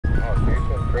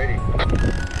pretty.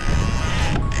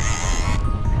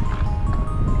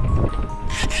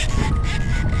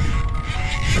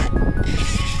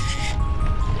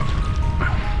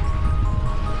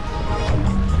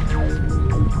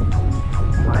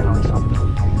 Finally something.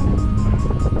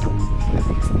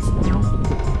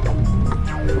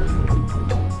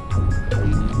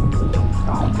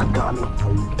 Oh, Kagami.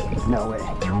 No way.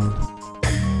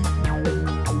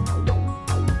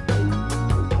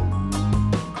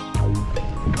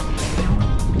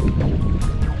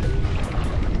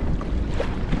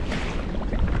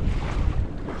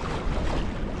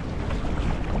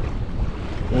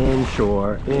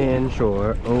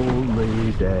 Inshore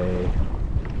only day.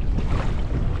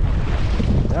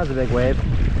 That was a big wave.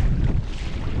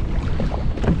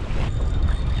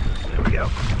 There we go.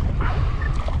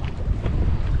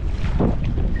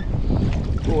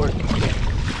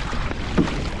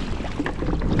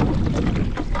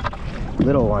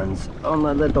 Little ones.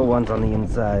 Only little ones on the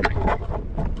inside.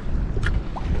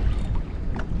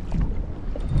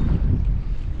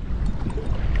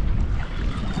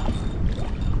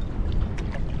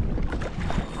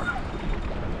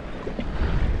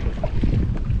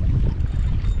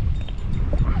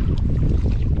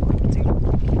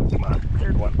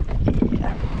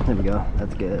 There we go,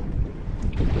 that's good.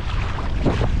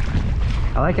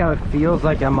 I like how it feels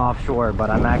like I'm offshore, but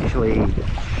I'm actually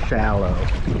shallow.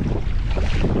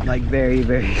 Like very,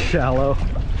 very shallow.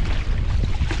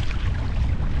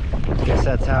 Guess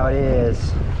that's how it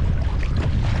is.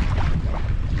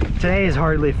 Today is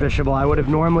hardly fishable. I would have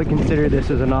normally considered this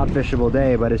as a not fishable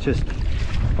day, but it's just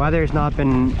weather's not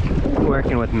been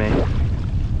working with me.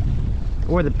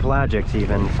 Or the pelagics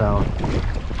even, so.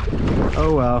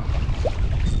 Oh well.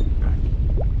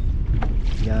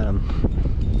 Got him.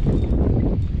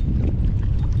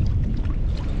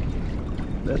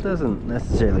 That doesn't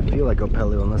necessarily feel like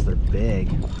opelu unless they're big.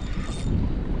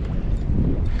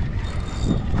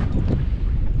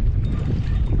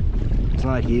 It's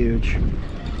not huge,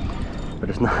 but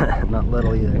it's not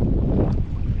little either.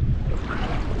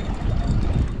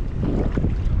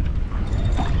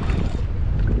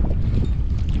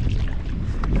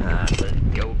 Ah, the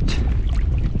goat.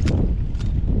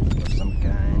 Some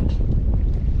kind.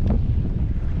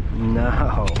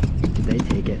 No, did they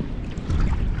take it?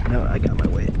 No, I got my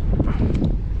weight.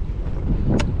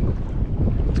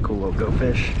 It's a cool little go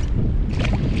fish.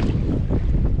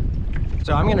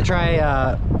 So I'm gonna try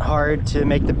hard to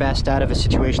make the best out of a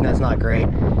situation that's not great.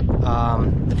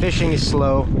 The fishing is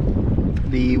slow.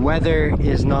 The weather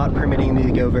is not permitting me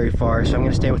to go very far, so I'm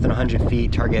gonna stay within 100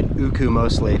 feet, target uku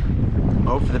mostly.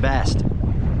 Hope for the best.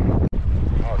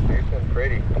 Oh, dude, that's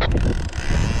pretty.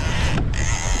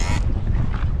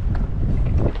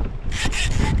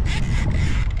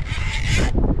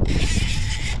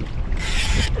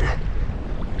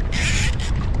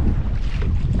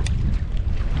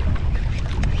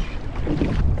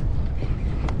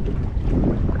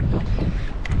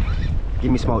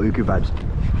 Give me small uku vibes.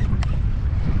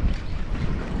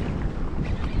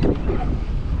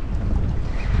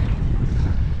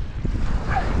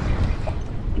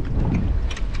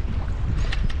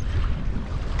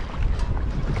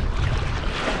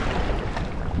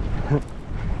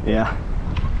 Yeah.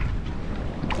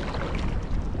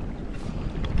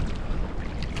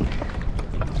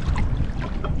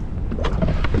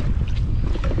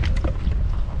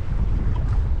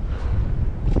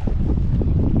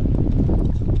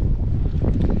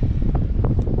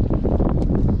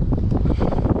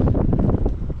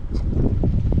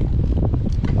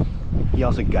 He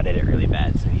also gutted it really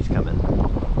bad, so he's coming.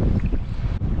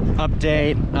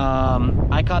 Update,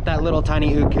 I caught that little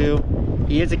tiny uku.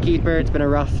 He is a keeper. It's been a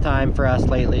rough time for us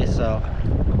lately, so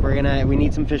we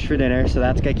need some fish for dinner, so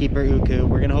that's gonna keep our uku.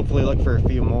 We're gonna hopefully look for a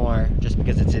few more, just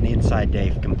because it's an inside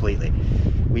day completely.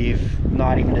 We've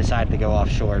not even decided to go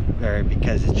offshore,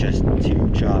 because it's just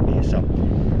too choppy. So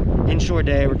inshore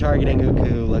day, we're targeting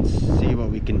uku. Let's see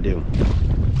what we can do.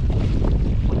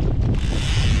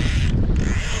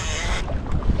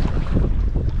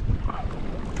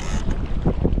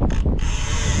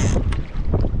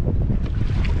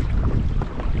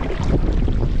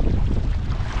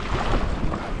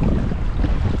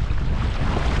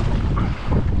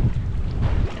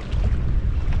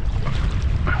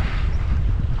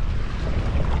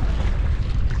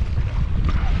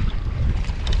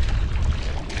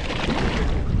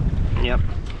 Yep.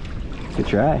 Good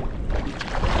try.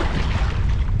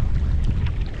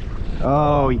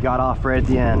 Oh, he got off right at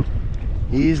the end.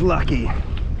 He's lucky.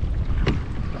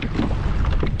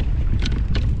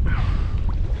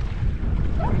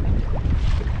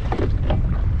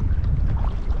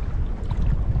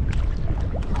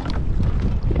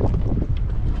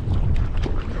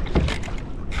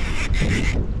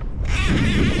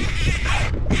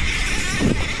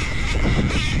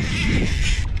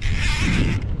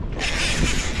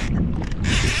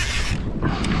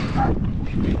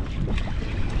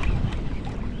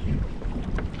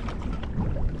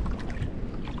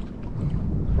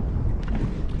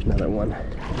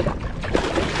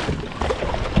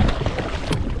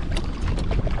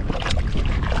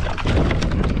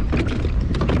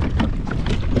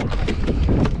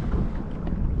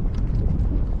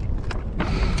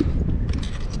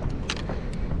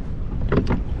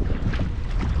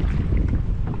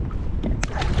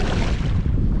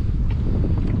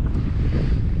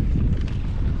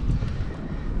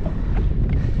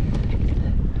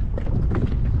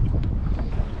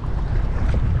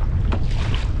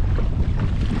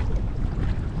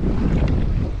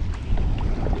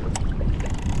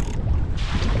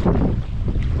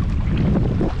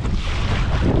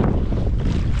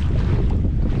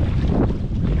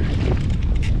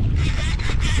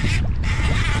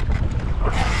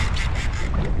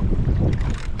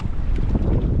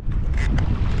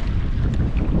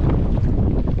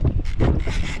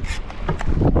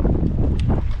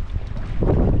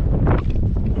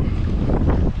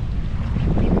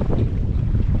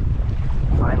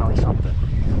 Finally something.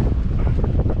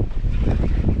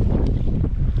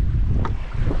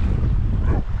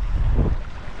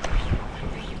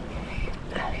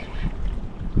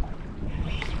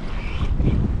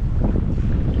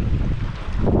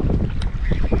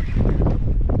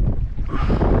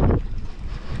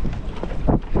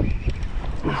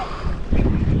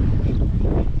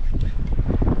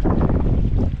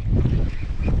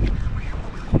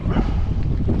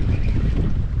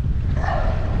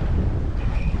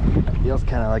 Feels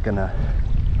kind of like an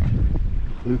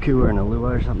uku or an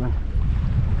alua or something.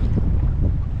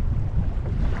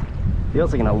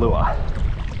 Feels like an alua.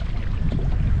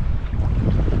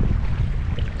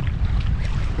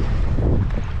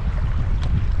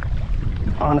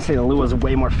 Honestly, the alua is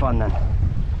way more fun than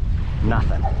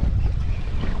nothing.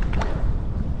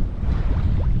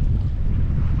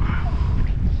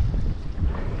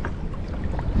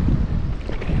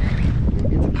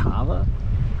 Maybe it's a kava.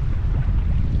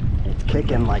 It's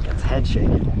kicking like its head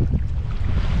shaking.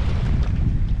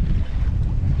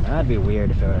 That'd be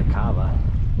weird if it were a kava.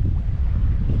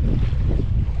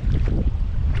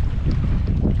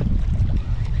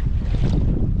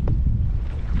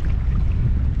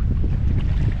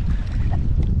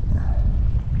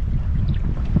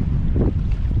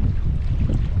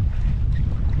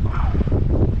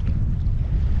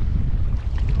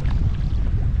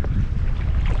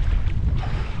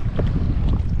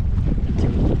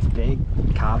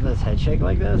 Kava's head shake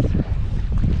like this.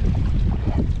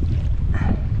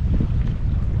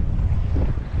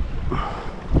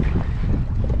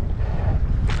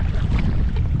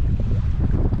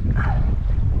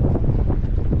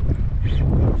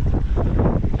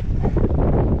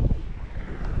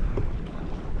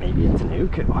 Maybe it's an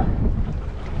uku.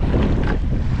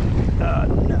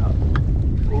 No.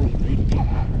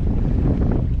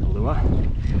 Alua.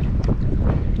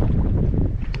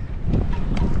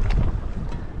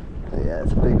 Yeah,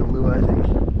 it's a big alua, I think.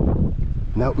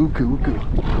 No, uku.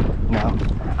 No,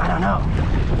 I don't know.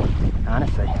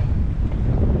 Honestly,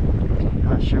 I'm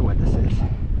not sure what this is.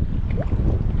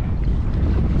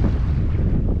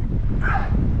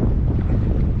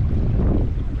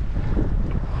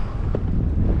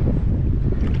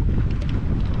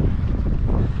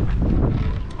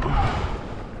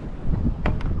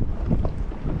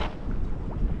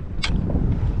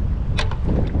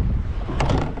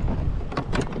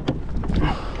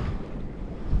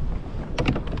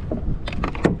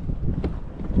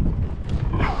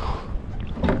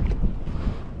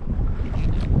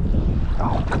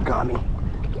 Kagami.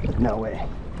 No way.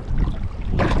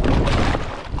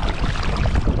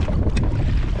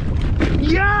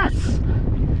 Yes!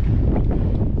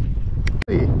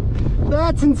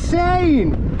 That's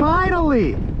insane!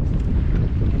 Finally!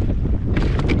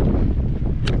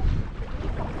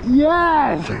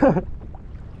 Yes!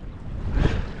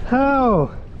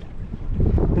 How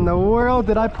in the world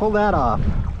did I pull that off?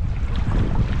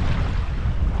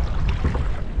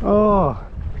 Oh.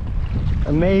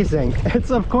 Amazing. It's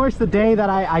of course the day that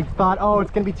I thought, oh,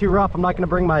 it's gonna be too rough, I'm not gonna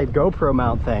bring my GoPro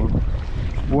mount thing.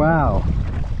 Wow.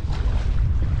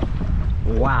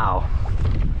 Wow.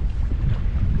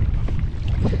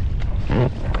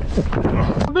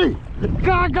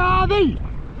 Kagami!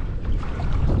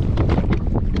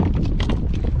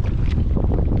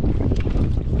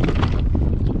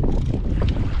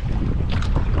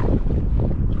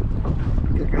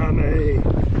 Kagami.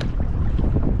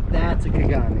 That's a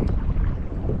Kagami.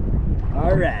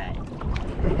 All right.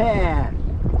 Yeah.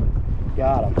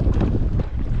 Got him.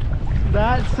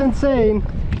 That's insane.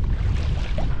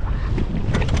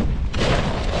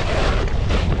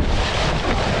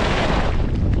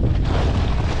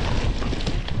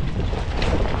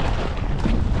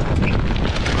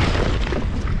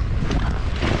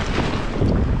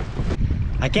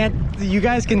 You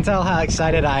guys can tell how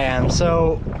excited I am.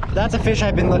 So that's a fish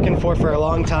I've been looking for a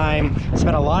long time.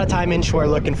 Spent a lot of time inshore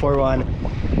looking for one.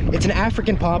 It's an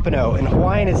African pompano. In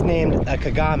Hawaiian it's named a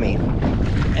Kagami.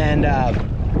 And I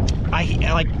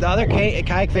like the other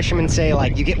kayak fishermen say,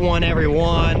 like, you get one every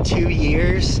 1-2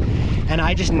 years, and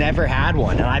I just never had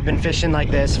one. And I've been fishing like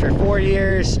this for 4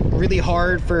 years, really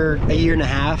hard for 1.5 years,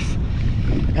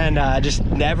 and just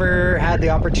never had the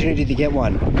opportunity to get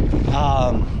one.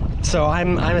 So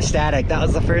I'm ecstatic. That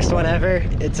was the first one ever.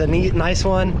 It's a nice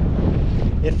one.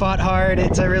 It fought hard.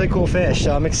 It's a really cool fish,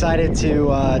 so I'm excited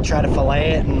to try to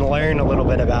fillet it and learn a little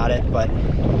bit about it, but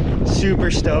super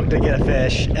stoked to get a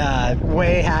fish.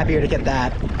 Way happier to get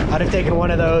that. I'd have taken one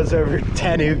of those over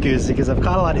 10 ukus because I've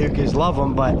caught a lot of ukus, love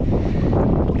them, but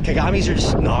Kagamis are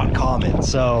just not common.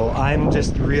 So I'm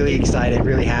just really excited,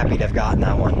 really happy to have gotten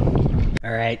that one.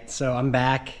 All right, so I'm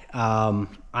back. I'm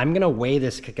gonna weigh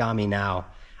this Kagami now.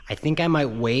 I think I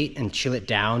might wait and chill it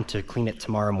down to clean it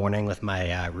tomorrow morning with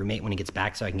my roommate when he gets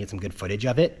back so I can get some good footage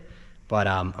of it. But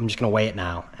I'm just gonna weigh it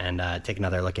now and take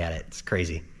another look at it. It's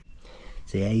crazy.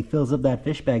 So yeah, he fills up that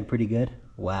fish bag pretty good.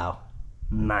 Wow,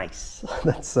 nice.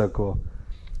 That's so cool.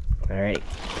 All right.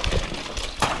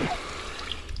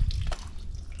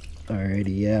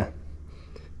 Alrighty, yeah.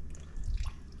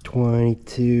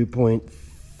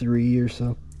 22.3 or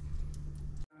so.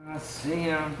 See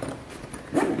him.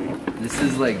 This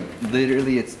is like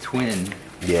literally its twin.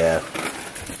 Yeah.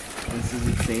 This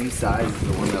is the same size as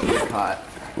the one that we caught.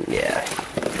 Yeah.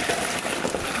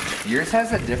 Yours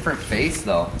has a different face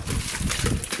though.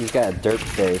 He's got a derp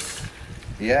face.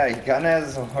 Yeah, he kind of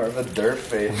has more of a derp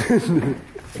face.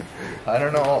 I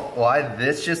don't know why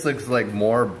this just looks like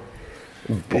more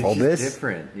bulbous. It's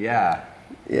different, yeah.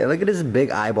 Yeah, look at his big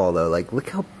eyeball though. Like, look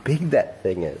how big that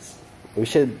thing is. We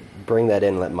should bring that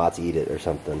in and let Mats eat it or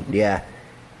something. Yeah.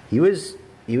 He was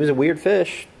a weird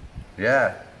fish.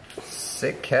 Yeah.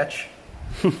 Sick catch.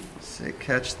 Sick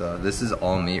catch though. This is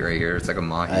all meat right here. It's like a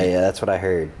mahi. Yeah, that's what I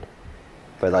heard.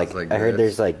 But like I heard this.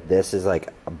 there's like, this is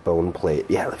like a bone plate.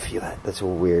 Yeah, let's feel that. That's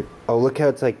weird. Oh, look how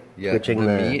it's like twitching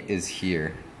the meat is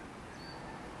here.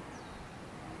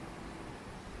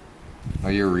 Oh,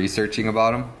 you're researching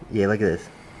about him? Yeah, look at this.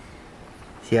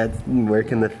 See how it's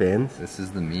working the fins? This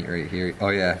is the meat right here. Oh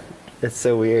yeah. That's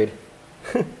so weird.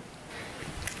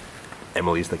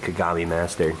 Emily's the Kagami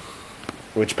master.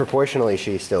 Which proportionally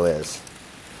she still is.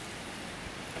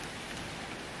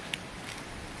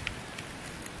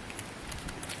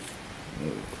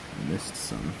 Oh, missed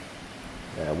some.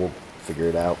 Yeah, we'll figure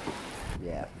it out.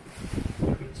 Yeah.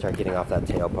 Start getting off that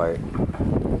tail part.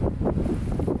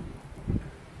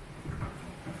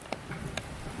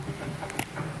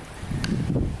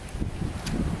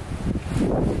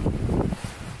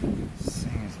 This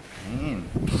thing is a pain.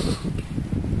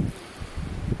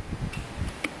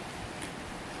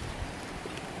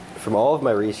 From all of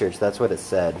my research, that's what it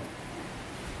said.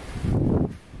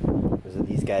 Was that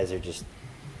these guys are just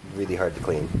really hard to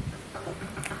clean.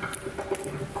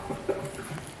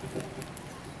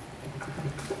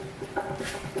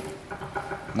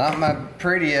 Not my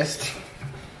prettiest.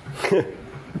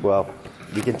 Well,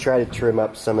 you can try to trim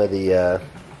up some of the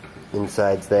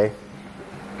insides there.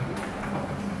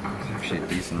 There's actually a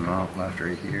decent amount left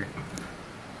right here.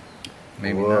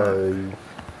 Maybe Whoa. not.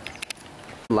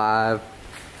 Live.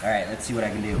 Alright, let's see what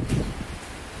I can do.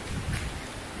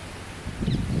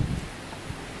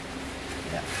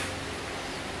 Yeah.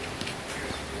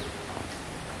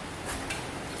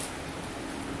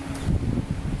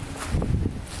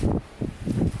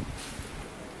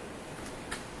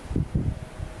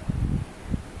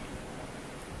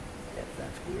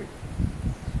 That's weird.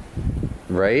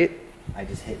 Right? I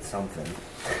just hit something.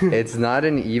 It's not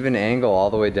an even angle all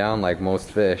the way down like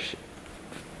most fish.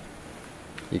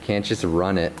 You can't just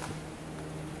run it.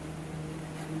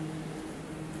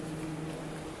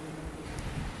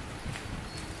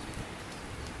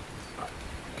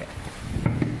 Okay.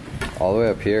 All the way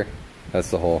up here.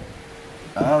 That's the hole.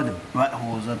 Oh, the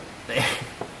butthole's up there.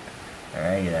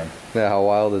 Alright then. Yeah, how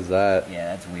wild is that?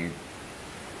 Yeah, that's weird.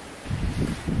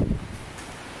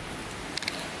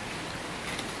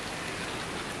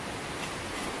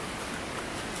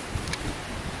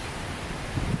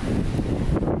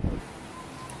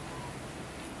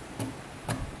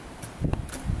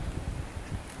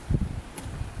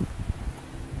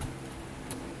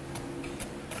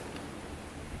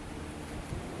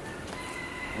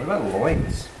 What about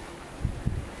loins?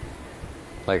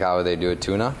 Like how would they do a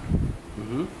tuna?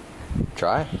 Mm-hmm.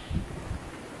 Try.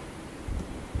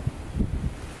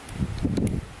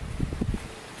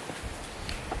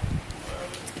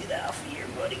 Let's get out of here,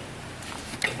 buddy.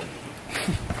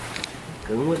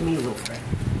 Come with me, little friend.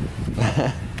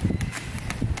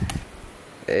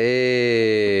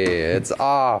 Hey, it's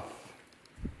off.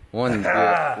 One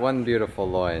beautiful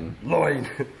loin. Loin.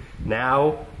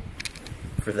 Now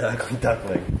for the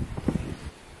duckling.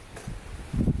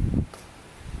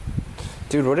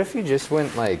 Dude, what if you just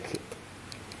went like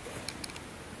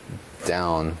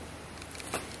down?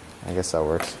 I guess that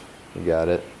works. You got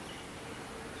it.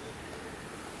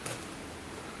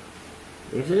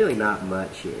 There's really not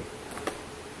much here.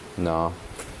 No.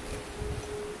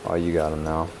 Oh, you got him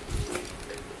now.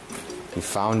 You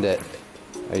found it.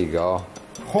 There you go.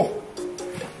 Oh.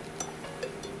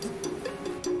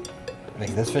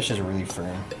 Like this fish is really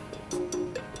firm,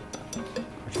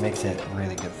 which makes it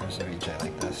really good for ceviche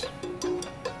like this.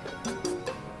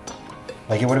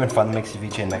 Like it would have been fun to make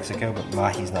ceviche in Mexico, but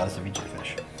mahi's not a ceviche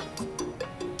fish.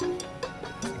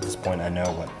 At this point, I know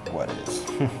what is.